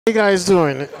Hey guys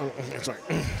doing? Sorry.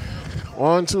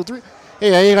 One, two, three.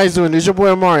 Hey, how you guys doing? This is your boy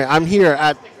Amari. I'm here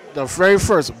at the very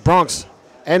first Bronx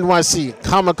NYC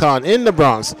Comic-Con in the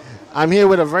Bronx. I'm here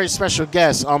with a very special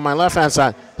guest on my left-hand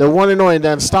side, the one and only,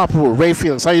 the unstoppable Ray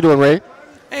Felix. How you doing, Ray?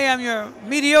 Hey, I'm your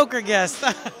mediocre guest.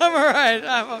 I'm all right.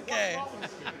 I'm okay.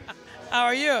 How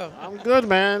are you? I'm good,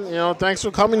 man. You know, thanks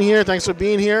for coming here. Thanks for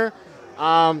being here.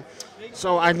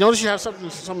 So I noticed you have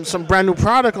some brand new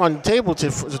product on the table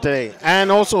today, and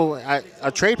also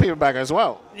a trade paperback as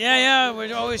well. Yeah.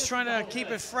 We're always trying to keep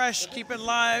it fresh, keep it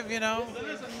live. You know,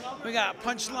 we got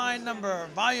volume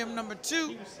number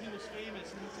 2.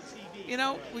 You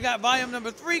know, we got volume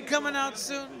number 3 coming out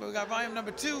soon, but we got volume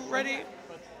number 2 ready.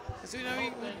 So, you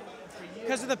know,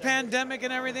 because of the pandemic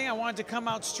and everything, I wanted to come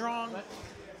out strong.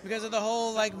 Because of the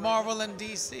whole like Marvel and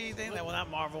DC thing, well,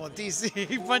 not Marvel and DC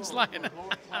punchline.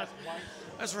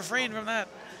 Let's refrain from that.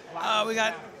 We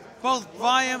got both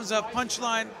volumes of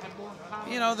Punchline.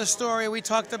 You know the story. We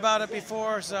talked about it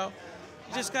before, so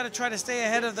you just got to try to stay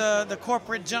ahead of the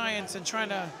corporate giants and trying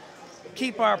to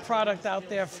keep our product out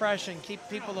there fresh and keep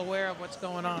people aware of what's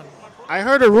going on. I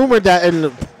heard a rumor that in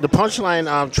the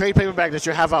Punchline trade paperback that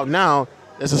you have out now,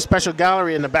 there's a special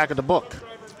gallery in the back of the book.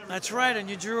 That's right, and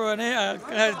you drew a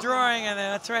drawing, and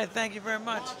that's right. Thank you very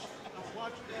much.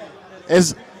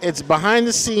 It's behind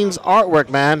the scenes artwork,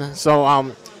 man. So,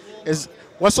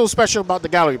 what's so special about the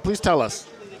gallery? Please tell us.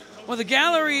 Well, the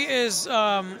gallery is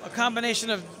a combination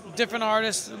of different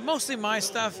artists, mostly my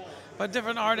stuff, but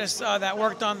different artists that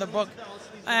worked on the book.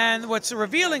 And what's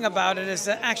revealing about it is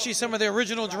that actually some of the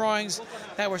original drawings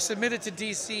that were submitted to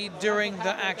DC during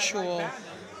the actual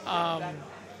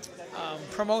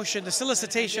promotion, the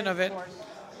solicitation of it,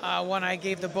 when I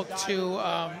gave the book to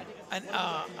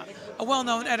a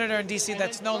well-known editor in DC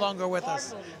that's no longer with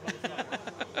us.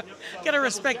 Gotta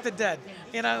respect the dead,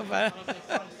 you know. But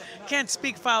can't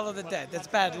speak foul of the dead. That's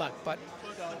bad luck. But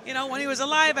you know, when he was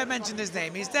alive, I mentioned his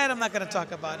name. He's dead. I'm not going to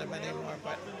talk about him anymore.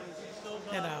 But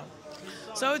you know,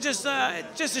 so just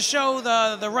to show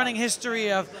the running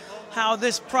history of how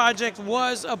this project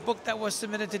was a book that was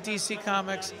submitted to DC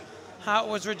Comics, how it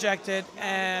was rejected,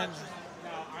 and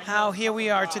how here we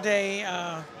are today,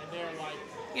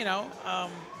 you know,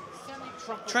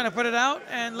 trying to put it out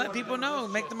and let people know,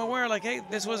 make them aware, like, hey,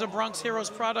 this was a Bronx Heroes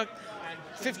product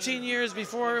 15 years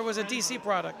before it was a DC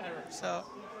product. So.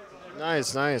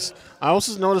 Nice. I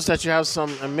also noticed that you have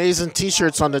some amazing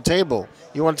T-shirts on the table.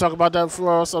 You want to talk about that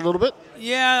for us a little bit?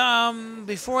 Yeah,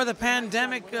 before the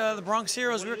pandemic, the Bronx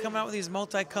Heroes, we were coming out with these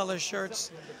multicolor shirts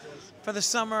for the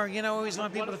summer. You know, we always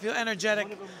want people to feel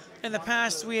energetic. In the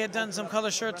past, we had done some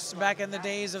color shirts back in the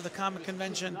days of the comic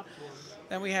convention.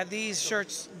 Then we had these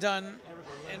shirts done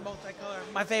in multicolor.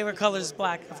 My favorite color is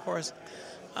black, of course.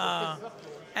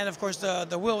 And of course,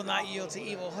 the Will Not Yield to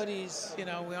Evil hoodies. You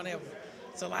know, we only have,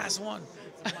 it's the last one.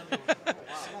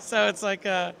 So it's like,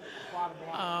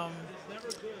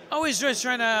 always just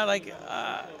trying to like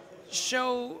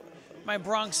show my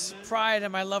Bronx pride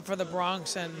and my love for the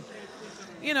Bronx. And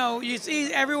you know, you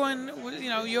see everyone, you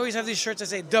know, you always have these shirts that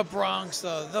say the Bronx,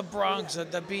 or the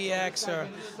BX,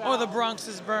 or the Bronx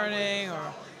is burning,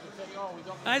 or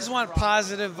I just want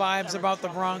positive vibes about the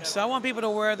Bronx. So I want people to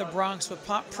wear the Bronx with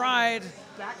pride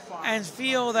and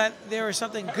feel that there is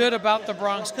something good about the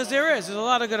Bronx, because there's a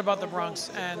lot of good about the Bronx,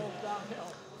 and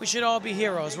we should all be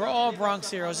heroes. We're all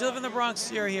Bronx heroes. You live in the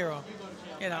Bronx, you're a hero,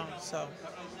 you know, so.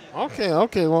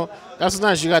 Okay, well, that's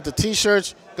nice. You got the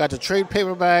T-shirts, got the trade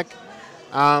paperback.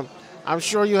 I'm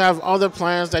sure you have other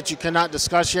plans that you cannot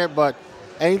discuss yet, but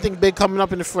anything big coming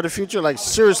up for the future, like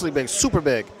seriously big, super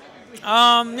big?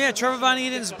 Yeah, Trevor Von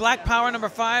Eden's Black Power number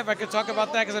 5. I could talk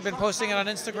about that because I've been posting it on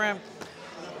Instagram.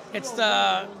 It's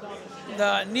the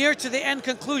near to the end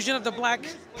conclusion of the Black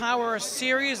Power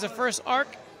series, the first arc.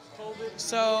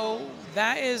 So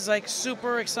that is like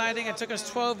super exciting. It took us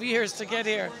 12 years to get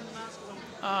here,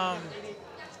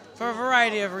 for a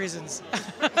variety of reasons.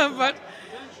 But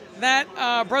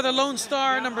that Brother Lone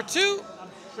Star number 2,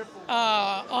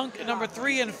 Unk number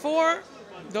 3 and 4,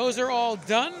 those are all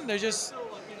done. They're just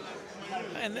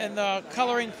in the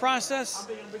coloring process.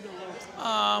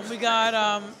 We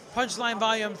got Punchline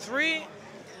Volume 3.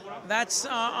 That's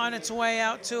on its way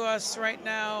out to us right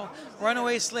now.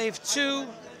 Runaway Slave 2.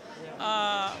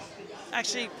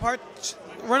 Actually,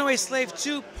 Runaway Slave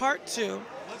 2 Part 2.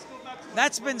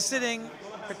 That's been sitting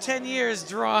for 10 years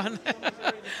drawn,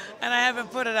 and I haven't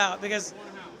put it out because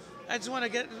I just want to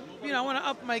get, you know, I want to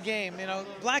up my game. You know,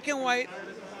 black and white,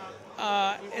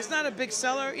 it's not a big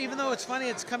seller, even though it's funny,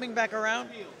 it's coming back around,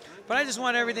 but I just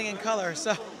want everything in color,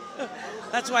 so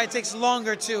that's why it takes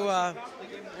longer to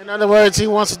In other words, he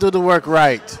wants to do the work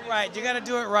right. Right, you got to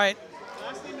do it right.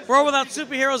 World Without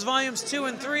Superheroes Volumes 2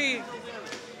 and 3.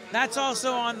 That's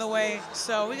also on the way.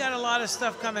 So we got a lot of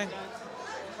stuff coming.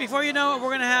 Before you know it, you're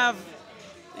gonna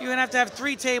have to have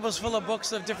 3 tables full of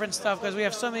books of different stuff because we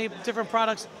have so many different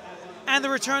products. And the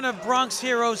return of Bronx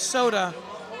Hero Soda.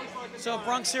 So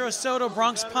Bronx Hero Soda,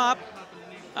 Bronx Pop.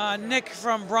 Nick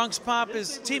from Bronx Pop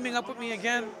is teaming up with me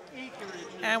again.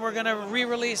 And we're gonna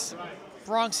re-release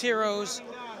Bronx Heroes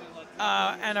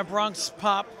and a Bronx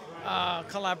Pop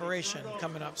collaboration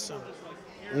coming up soon.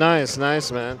 Nice,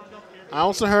 man. I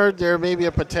also heard there may be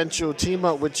a potential team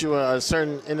up with you, a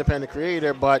certain independent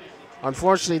creator, but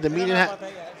unfortunately the meeting,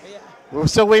 we're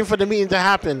still waiting for the meeting to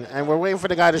happen, and we're waiting for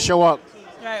the guy to show up.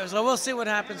 Right, so we'll see what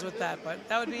happens with that, but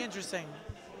that would be interesting.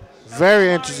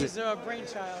 Very interesting.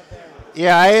 Brainchild there.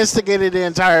 Yeah, I instigated the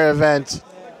entire event.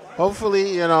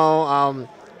 Hopefully,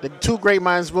 the 2 great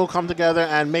minds will come together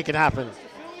and make it happen.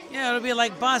 Yeah, it'll be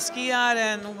like Basquiat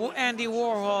and Andy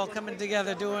Warhol coming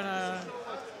together doing a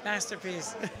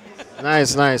masterpiece.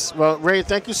 Nice. Well, Ray,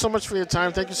 thank you so much for your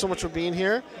time. Thank you so much for being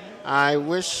here. I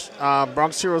wish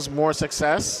Bronx Heroes more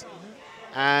success.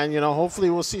 And, hopefully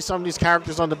we'll see some of these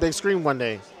characters on the big screen one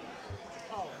day.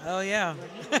 Hell yeah.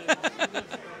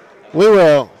 We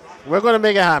will. We're going to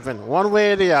make it happen, one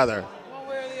way or the other. One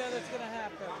way or the other, it's going to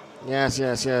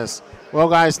happen. Yes. Well,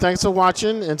 guys, thanks for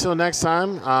watching. Until next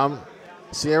time,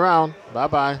 see you around.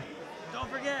 Bye-bye. Don't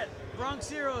forget, Bronx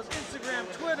Heroes,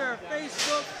 Instagram, Twitter,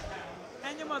 Facebook,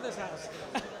 and your mother's house.